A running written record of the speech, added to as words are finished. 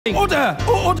Order!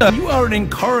 Order! You are an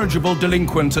incorrigible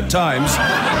delinquent at times.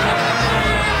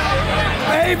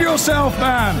 Behave yourself,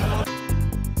 man!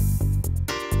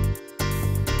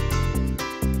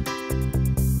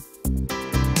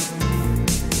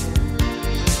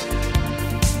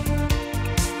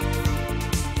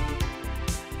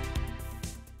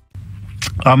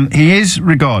 He is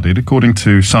regarded, according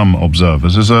to some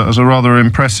observers, as a rather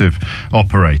impressive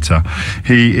operator.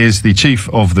 He is the chief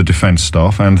of the defence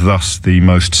staff and thus the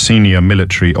most senior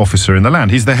military officer in the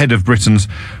land. He's the head of Britain's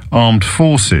armed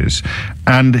forces,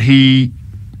 and he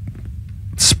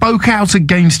spoke out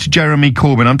against Jeremy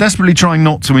Corbyn. I'm desperately trying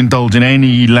not to indulge in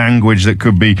any language that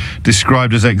could be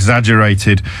described as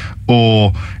exaggerated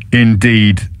or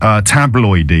indeed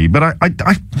tabloidy, but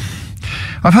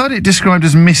I've heard it described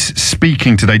as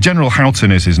misspeaking today. General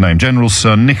Houghton is his name, General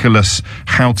Sir Nicholas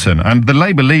Houghton. And the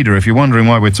Labour leader, if you're wondering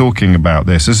why we're talking about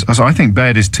this, has I think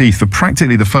bared his teeth for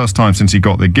practically the first time since he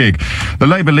got the gig. The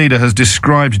Labour leader has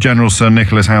described General Sir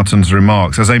Nicholas Houghton's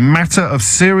remarks as a matter of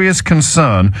serious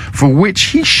concern for which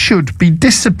he should be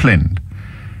disciplined.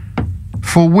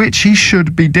 For which he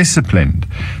should be disciplined.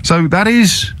 So that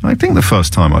is, I think, the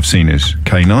first time I've seen his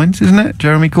canines, isn't it?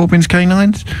 Jeremy Corbyn's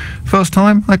canines? First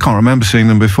time? I can't remember seeing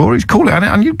them before. He's cool,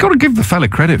 and you've got to give the fella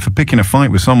credit for picking a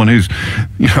fight with someone who's,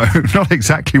 you know, not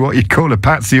exactly what you'd call a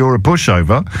patsy or a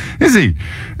pushover, is he? You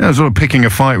know, sort of picking a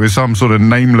fight with some sort of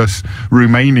nameless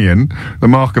Romanian, the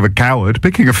mark of a coward,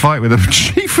 picking a fight with a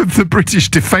chief of the British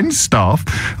Defence Staff,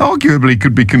 arguably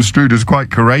could be construed as quite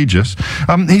courageous.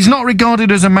 He's not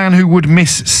regarded as a man who would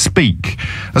misspeak.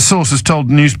 A source has told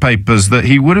newspapers that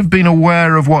he would have been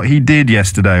aware of what he did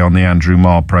yesterday on the Andrew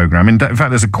Marr programme. In fact,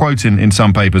 there's a quote in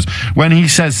some papers. When he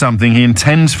says something, he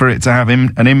intends for it to have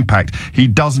an impact. He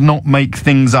does not make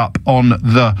things up on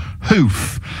the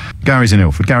hoof. Gary's in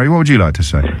Ilford. Gary, what would you like to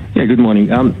say? Yeah, good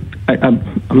morning. I'm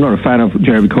not a fan of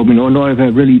Jeremy Corbyn, nor have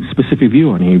a really specific view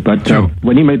on him, but Sure.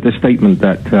 when he made the statement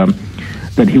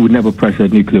that he would never press a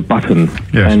nuclear button.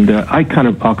 Yes. And I kind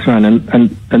of asked around,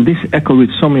 and this echoed with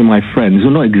so many of my friends who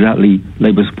are not exactly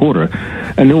Labour supporter,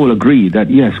 and they all agree that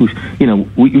yes, we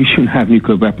shouldn't have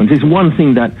nuclear weapons. It's one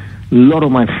thing that a lot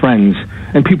of my friends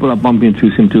and people I bump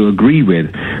into seem to agree with.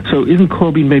 So isn't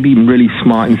Corbyn maybe even really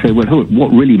smart and say, well,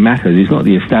 what really matters is not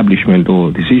the establishment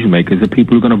or decision makers, the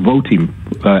people who are going to vote him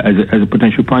as a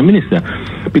potential prime minister?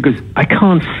 Because I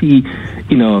can't see,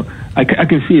 I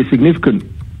can see a significant,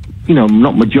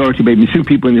 not majority, maybe some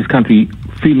people in this country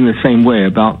feeling the same way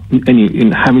about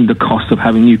in having the cost of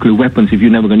having nuclear weapons if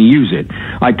you're never going to use it.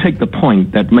 I take the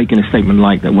point that making a statement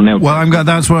like that will never... Well,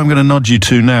 that's what I'm going to nudge you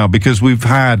to now, because we've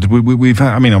had,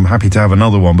 I mean, I'm happy to have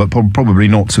another one, but probably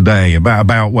not today,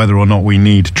 about whether or not we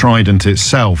need Trident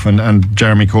itself, and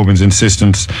Jeremy Corbyn's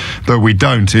insistence that we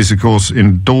don't is, of course,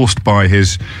 endorsed by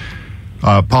his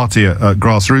party at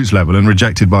grassroots level and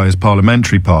rejected by his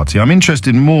parliamentary party. I'm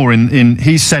interested more in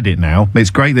he's said it now. It's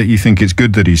great that you think it's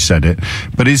good that he's said it,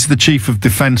 but is the Chief of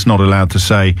Defence not allowed to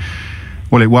say,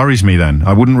 well, it worries me then.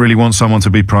 I wouldn't really want someone to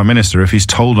be Prime Minister if he's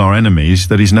told our enemies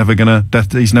that he's never going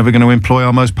to employ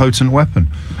our most potent weapon.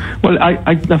 Well,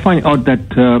 I find it odd that,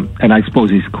 and I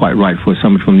suppose it's quite right for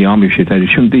someone from the army,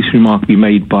 shouldn't this remark be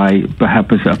made by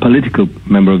perhaps a political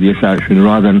member of the establishment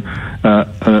rather than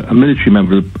a military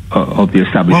member of the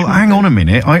establishment? Well, hang on a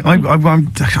minute. I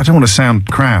don't want to sound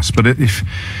crass, but if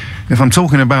I'm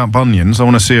talking about bunions, I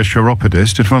want to see a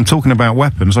chiropodist. If I'm talking about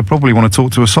weapons, I probably want to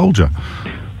talk to a soldier.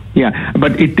 Yeah,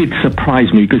 but it did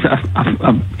surprise me because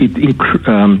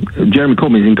Jeremy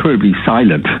Corbyn is incredibly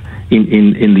silent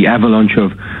in the avalanche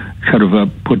of sort of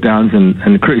put-downs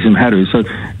and criticism headers. So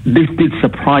this did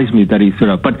surprise me that he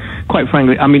sort of. But quite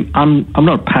frankly, I mean, I'm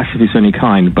not a pacifist of any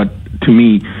kind, but to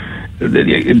me. So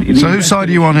whose side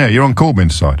are you on here? You're on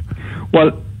Corbyn's side.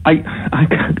 Well, I'm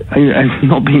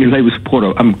not being a Labour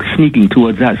supporter. I'm sneaking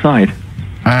towards that side.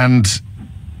 And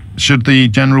should the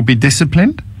general be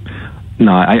disciplined?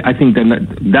 No, I think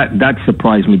that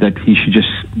surprised me that he should just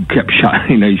kept shut.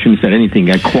 He shouldn't have said anything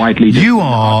quietly. You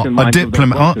are a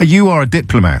diplomat. You are a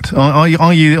diplomat. Are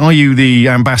you the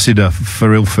ambassador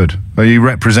for Ilford? Are you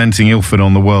representing Ilford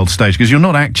on the world stage? Because you're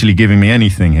not actually giving me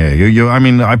anything here. I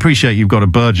mean, I appreciate you've got a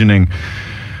burgeoning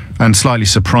and slightly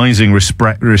surprising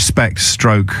respect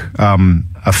stroke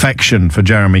affection for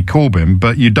Jeremy Corbyn,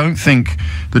 but you don't think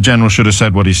the general should have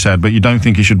said what he said, but you don't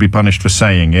think he should be punished for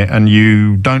saying it, and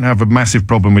you don't have a massive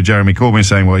problem with Jeremy Corbyn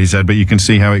saying what he said, but you can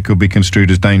see how it could be construed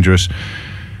as dangerous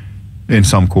in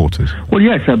some quarters. Well,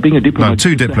 yes, being a diplomat... No,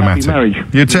 too diplomatic. Marriage.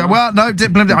 Well,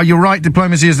 no, you're right,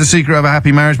 diplomacy is the secret of a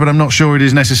happy marriage, but I'm not sure it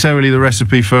is necessarily the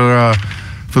recipe for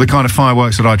the kind of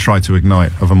fireworks that I try to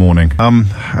ignite of a morning.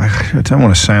 I don't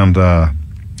want to sound...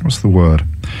 what's the word?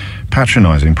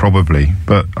 patronising, probably,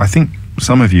 but I think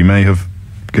some of you may have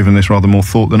given this rather more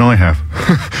thought than I have.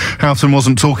 Houghton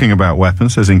wasn't talking about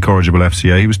weapons, says Incorrigible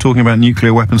FCA. He was talking about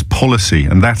nuclear weapons policy,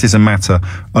 and that is a matter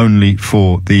only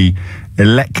for the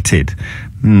elected.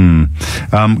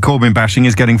 Corbyn bashing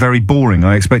is getting very boring.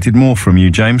 I expected more from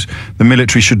you, James. The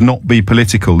military should not be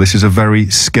political. This is a very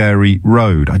scary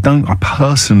road. I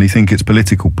personally think it's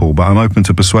political, Paul, but I'm open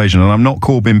to persuasion, and I'm not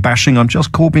Corbyn bashing. I'm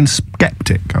just Corbyn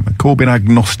sceptic. I'm a Corbyn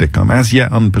agnostic. I'm as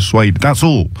yet unpersuaded. That's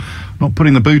all. I'm not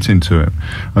putting the boot into it.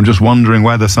 I'm just wondering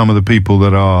whether some of the people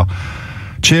that are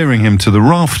cheering him to the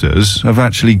rafters have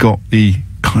actually got the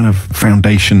kind of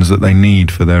foundations that they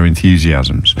need for their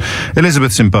enthusiasms.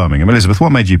 Elizabeth's in Birmingham. Elizabeth,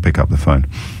 what made you pick up the phone?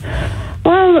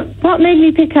 Well, what made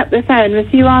me pick up the phone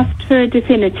was you asked for a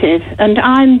definitive, and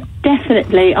I'm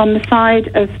definitely on the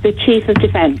side of the Chief of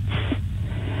Defence.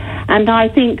 And I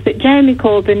think that Jeremy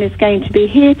Corbyn is going to be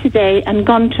here today and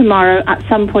gone tomorrow at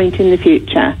some point in the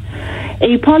future.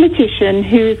 A politician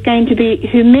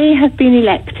who may have been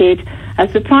elected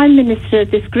as the Prime Minister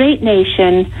of this great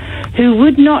nation, who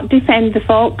would not defend the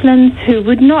Falklands, who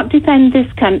would not defend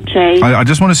this country. I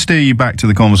just want to steer you back to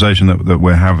the conversation that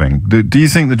we're having. Do you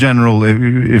think the General,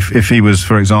 if he was,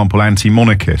 for example,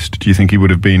 anti-monarchist, do you think he would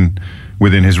have been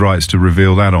within his rights to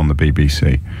reveal that on the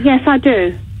BBC? Yes, I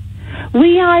do.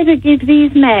 We either give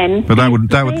these men... But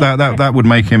that would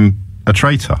make him a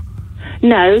traitor.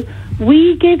 No,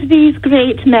 we give these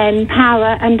great men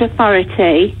power and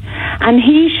authority, and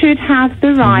he should have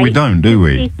the right... We don't, do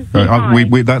we?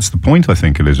 That's the point, I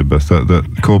think, Elizabeth, that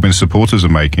Corbyn's supporters are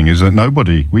making, is that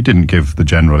we didn't give the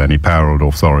General any power or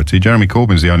authority. Jeremy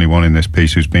Corbyn's the only one in this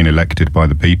piece who's been elected by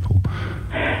the people.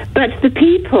 But the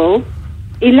people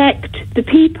elect the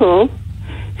people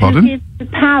who give the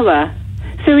power.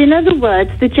 So, in other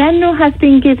words, the General has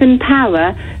been given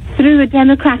power through a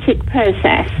democratic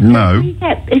process. No,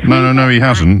 he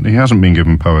hasn't. He hasn't been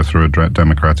given power through a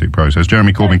democratic process.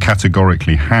 Jeremy Corbyn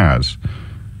categorically has.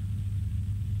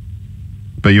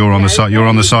 But you're on the side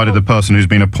of the person who's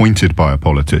been appointed by a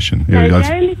politician.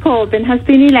 Jeremy Corbyn has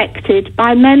been elected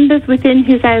by members within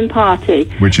his own party,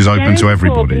 which is open to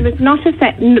everybody. Corbyn was not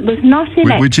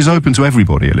elected. Which is open to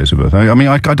everybody, Elizabeth. I mean,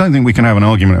 I don't think we can have an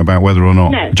argument about whether or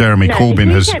not Jeremy Corbyn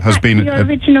has been. Your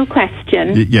original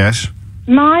question. Yes.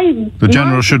 The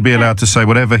General should be allowed to say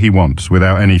whatever he wants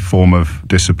without any form of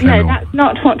discipline. No, that's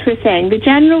not what we're saying. The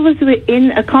General was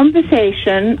in a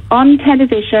conversation on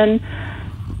television,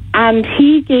 and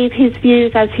he gave his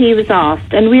views as he was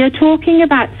asked. And we are talking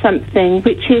about something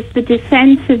which is the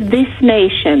defence of this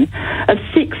nation, of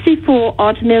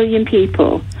 64-odd million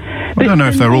people. I don't know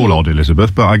if they're all odd,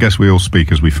 Elizabeth, but I guess we all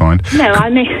speak as we find. No, I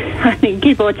mean,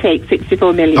 give or take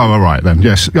 64 million. Oh, all right, then,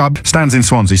 yes. Stan's in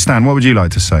Swansea. Stan, what would you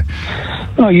like to say?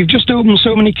 Oh, you've just opened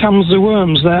so many cans of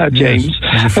worms there, James.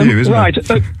 Yes, there's a few, isn't right,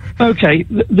 okay,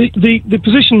 the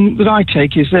position that I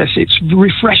take is this. It's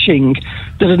refreshing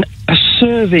that a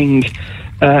serving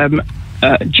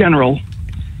general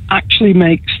actually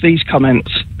makes these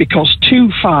comments, because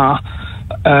too far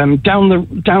down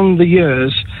the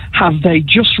years have they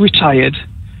just retired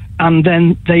and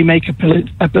then they make a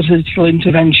political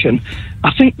intervention.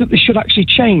 I think that they should actually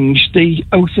change the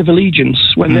oath of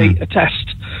allegiance when they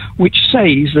attest, which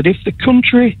says that if the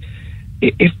country,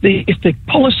 if the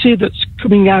policy that's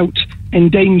coming out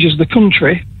endangers the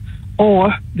country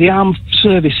or the armed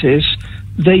services,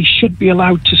 they should be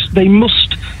allowed to. They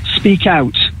must speak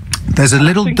out. There's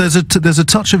a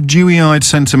touch of dewy-eyed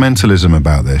sentimentalism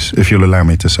about this, if you'll allow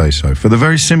me to say so, for the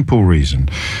very simple reason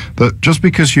that just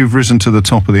because you've risen to the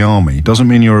top of the army doesn't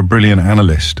mean you're a brilliant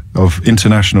analyst of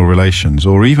international relations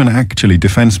or even actually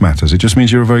defence matters. It just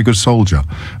means you're a very good soldier.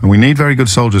 And we need very good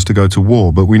soldiers to go to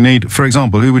war, but we need, for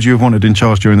example, who would you have wanted in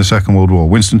charge during the Second World War?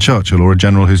 Winston Churchill or a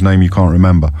general whose name you can't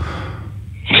remember?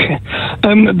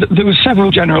 There were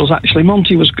several generals, actually.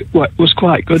 Monty was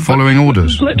quite good. Following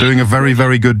orders, doing a very,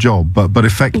 very good job, but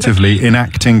effectively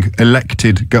enacting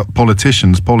elected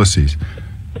politicians' policies.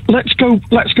 Let's go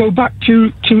back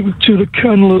to the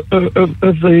kernel of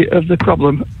the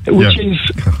problem,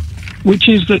 which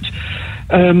is that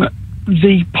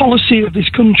the policy of this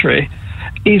country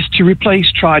is to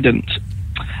replace Trident.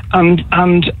 And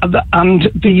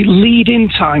the lead-in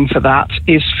time for that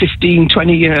is 15,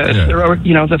 20 years. Yeah.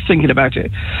 They're thinking about it.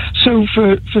 So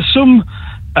for some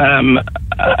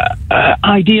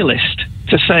idealist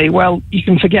to say, well, you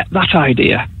can forget that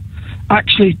idea,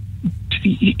 actually,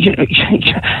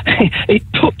 it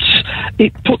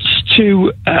puts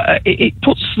it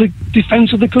puts the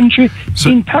defence of the country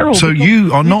in peril. So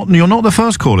you're not the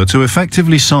first caller to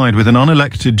effectively side with an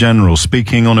unelected general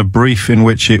speaking on a brief in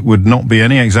which it would not be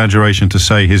any exaggeration to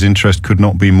say his interest could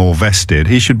not be more vested.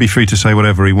 He should be free to say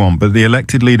whatever he wants, but the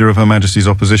elected leader of Her Majesty's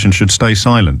opposition should stay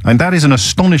silent. And that is an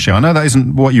astonishing... I know that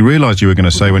isn't what you realised you were going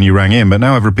to say when you rang in, but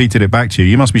now I've repeated it back to you.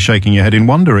 You must be shaking your head in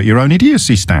wonder at your own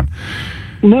idiocy, Stan.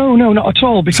 No, not at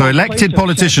all. So elected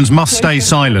politicians must stay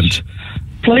silent.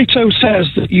 Plato says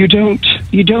that you don't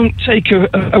take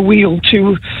a wheel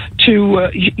to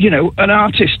an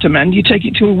artist to mend. You take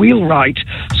it to a wheelwright.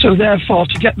 So therefore,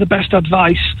 to get the best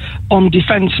advice on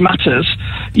defence matters,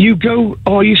 you go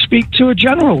or you speak to a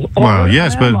general. Well,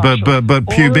 yes, but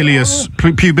Publius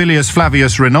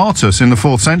Flavius Renatus in the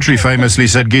 4th century famously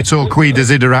said, "Gitor qui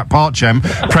desiderat pacem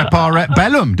preparet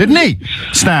bellum," didn't he,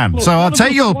 Stan? So I'll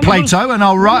take your Plato and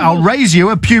I'll raise you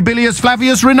a Publius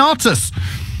Flavius Renatus.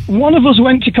 One of us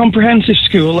went to comprehensive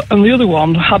school and the other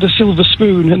one had a silver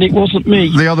spoon, and it wasn't me.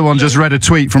 The other one just read a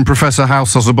tweet from Professor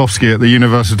House Osobowski at the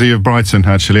University of Brighton,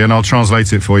 actually, and I'll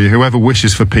translate it for you. Whoever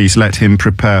wishes for peace, let him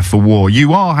prepare for war.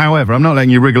 You are, however, I'm not letting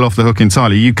you wriggle off the hook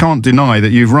entirely, you can't deny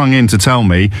that you've rung in to tell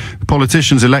me the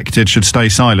politicians elected should stay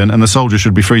silent and the soldier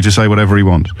should be free to say whatever he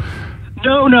wants.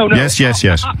 No. Yes.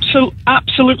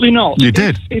 Absolutely not. You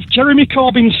did. If Jeremy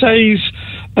Corbyn says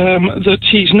that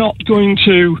he's not going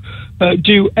to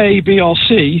do A, B or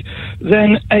C,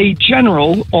 then a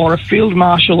general or a field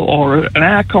marshal or an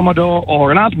air commodore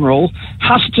or an admiral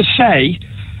has to say,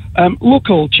 look,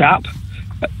 old chap,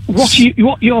 what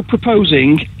you're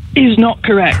proposing is not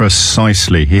correct.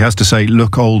 Precisely. He has to say,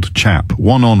 look, old chap,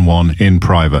 one-on-one in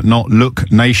private, not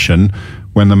look, nation,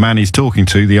 when the man he's talking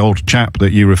to, the old chap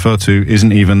that you refer to,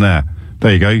 isn't even there.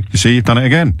 There you go. You see, you've done it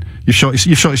again. You've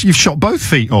shot both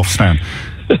feet off, Stan.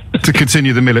 To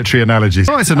continue the military analogies.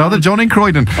 Oh, it's another John in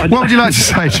Croydon. What would you like to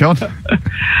say, John?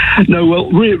 No, well,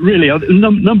 really, a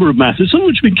number of matters, some of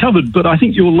which have been covered, but I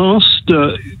think your last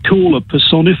caller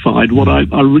personified what I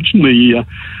originally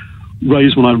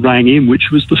raised when I rang in,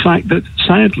 which was the fact that,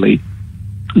 sadly,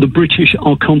 the British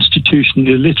are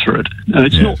constitutionally illiterate.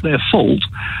 It's not their fault,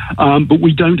 but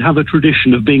we don't have a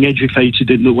tradition of being educated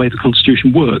in the way the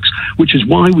Constitution works, which is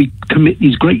why we commit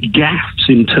these great gaffes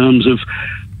in terms of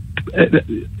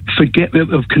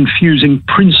confusing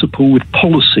principle with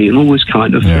policy and all this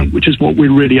kind of thing, which is what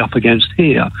we're really up against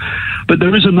here. But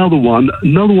there is another one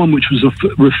which was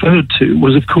referred to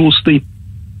was, of course, the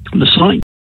slight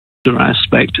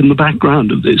aspect in the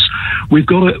background of this. We've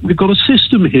got a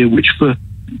system here which, for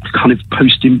kind of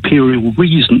post-imperial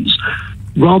reasons,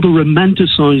 rather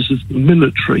romanticizes the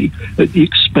military at the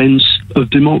expense of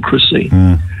democracy.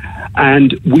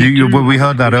 And we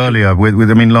heard that earlier with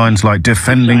lines like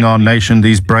defending our nation,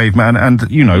 these brave men, and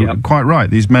quite right,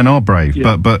 these men are brave,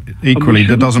 but equally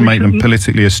that doesn't make them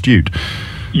politically astute.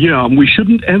 Yeah, and we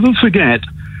shouldn't ever forget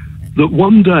that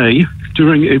one day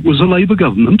it was a Labour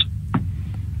government,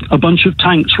 a bunch of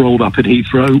tanks rolled up at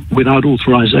Heathrow without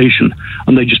authorisation,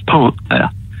 and they just parked there.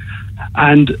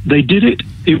 And they did it.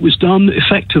 It was done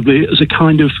effectively as a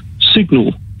kind of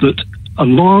signal that a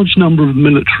large number of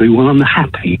military were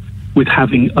unhappy with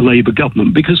having a Labour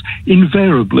government, because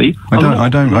invariably I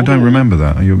don't remember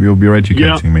that. You're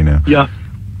educating me now. Yeah.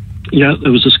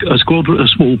 There was a squadron, a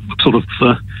small sort of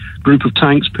group of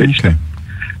tanks pitched,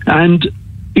 and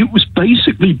it was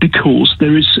basically because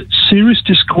there is serious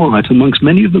disquiet amongst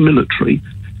many of the military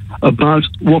about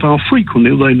what are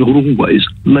frequently, though not always,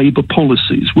 Labour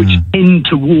policies, which tend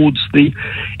towards the,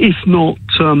 if not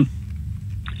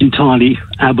entirely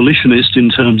abolitionist in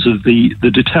terms of the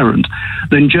deterrent,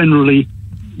 then generally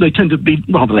they tend to be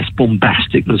rather less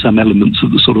bombastic than some elements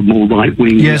of the sort of more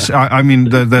right-wing... Yes, I mean,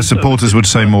 their supporters would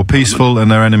say more peaceful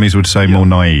and their enemies would say more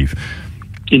naive.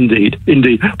 Indeed.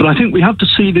 But I think we have to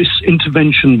see this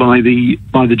intervention by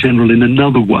the general in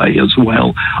another way as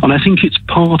well. And I think it's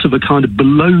part of a kind of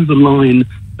below-the-line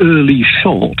early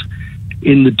shot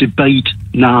in the debate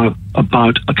now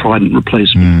about a Trident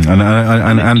replacement.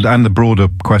 And the broader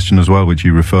question as well, which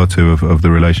you refer to, of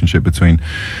the relationship between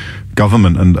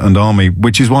government and army,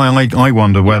 which is why I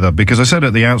wonder whether, because I said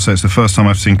at the outset it's the first time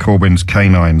I've seen Corbyn's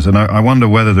canines, and I wonder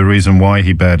whether the reason why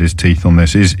he bared his teeth on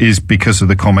this is because of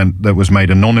the comment that was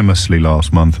made anonymously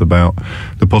last month about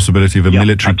the possibility of a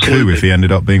military coup if he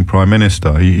ended up being Prime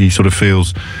Minister. He sort of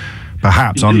feels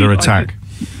perhaps under attack.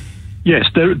 Yes,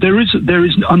 there is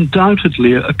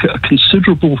undoubtedly a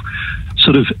considerable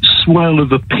sort of swell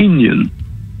of opinion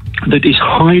that is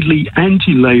highly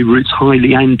anti-Labour, it's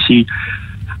highly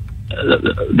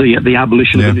the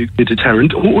abolition of a nuclear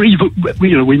deterrent, or even,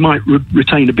 we might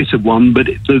retain a bit of one, but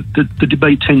the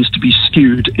debate tends to be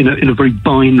skewed in a very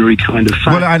binary kind of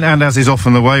fashion. Well, and as is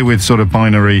often the way with sort of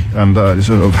binary and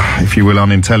sort of, if you will,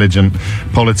 unintelligent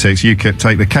politics, UKIP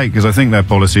take the cake, because I think their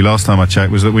policy last time I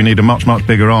checked was that we need a much, much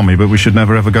bigger army, but we should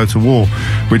never ever go to war,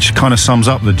 which kind of sums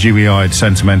up the dewy-eyed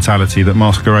sentimentality that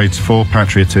masquerades for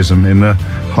patriotism in the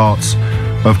hearts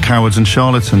of cowards and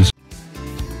charlatans.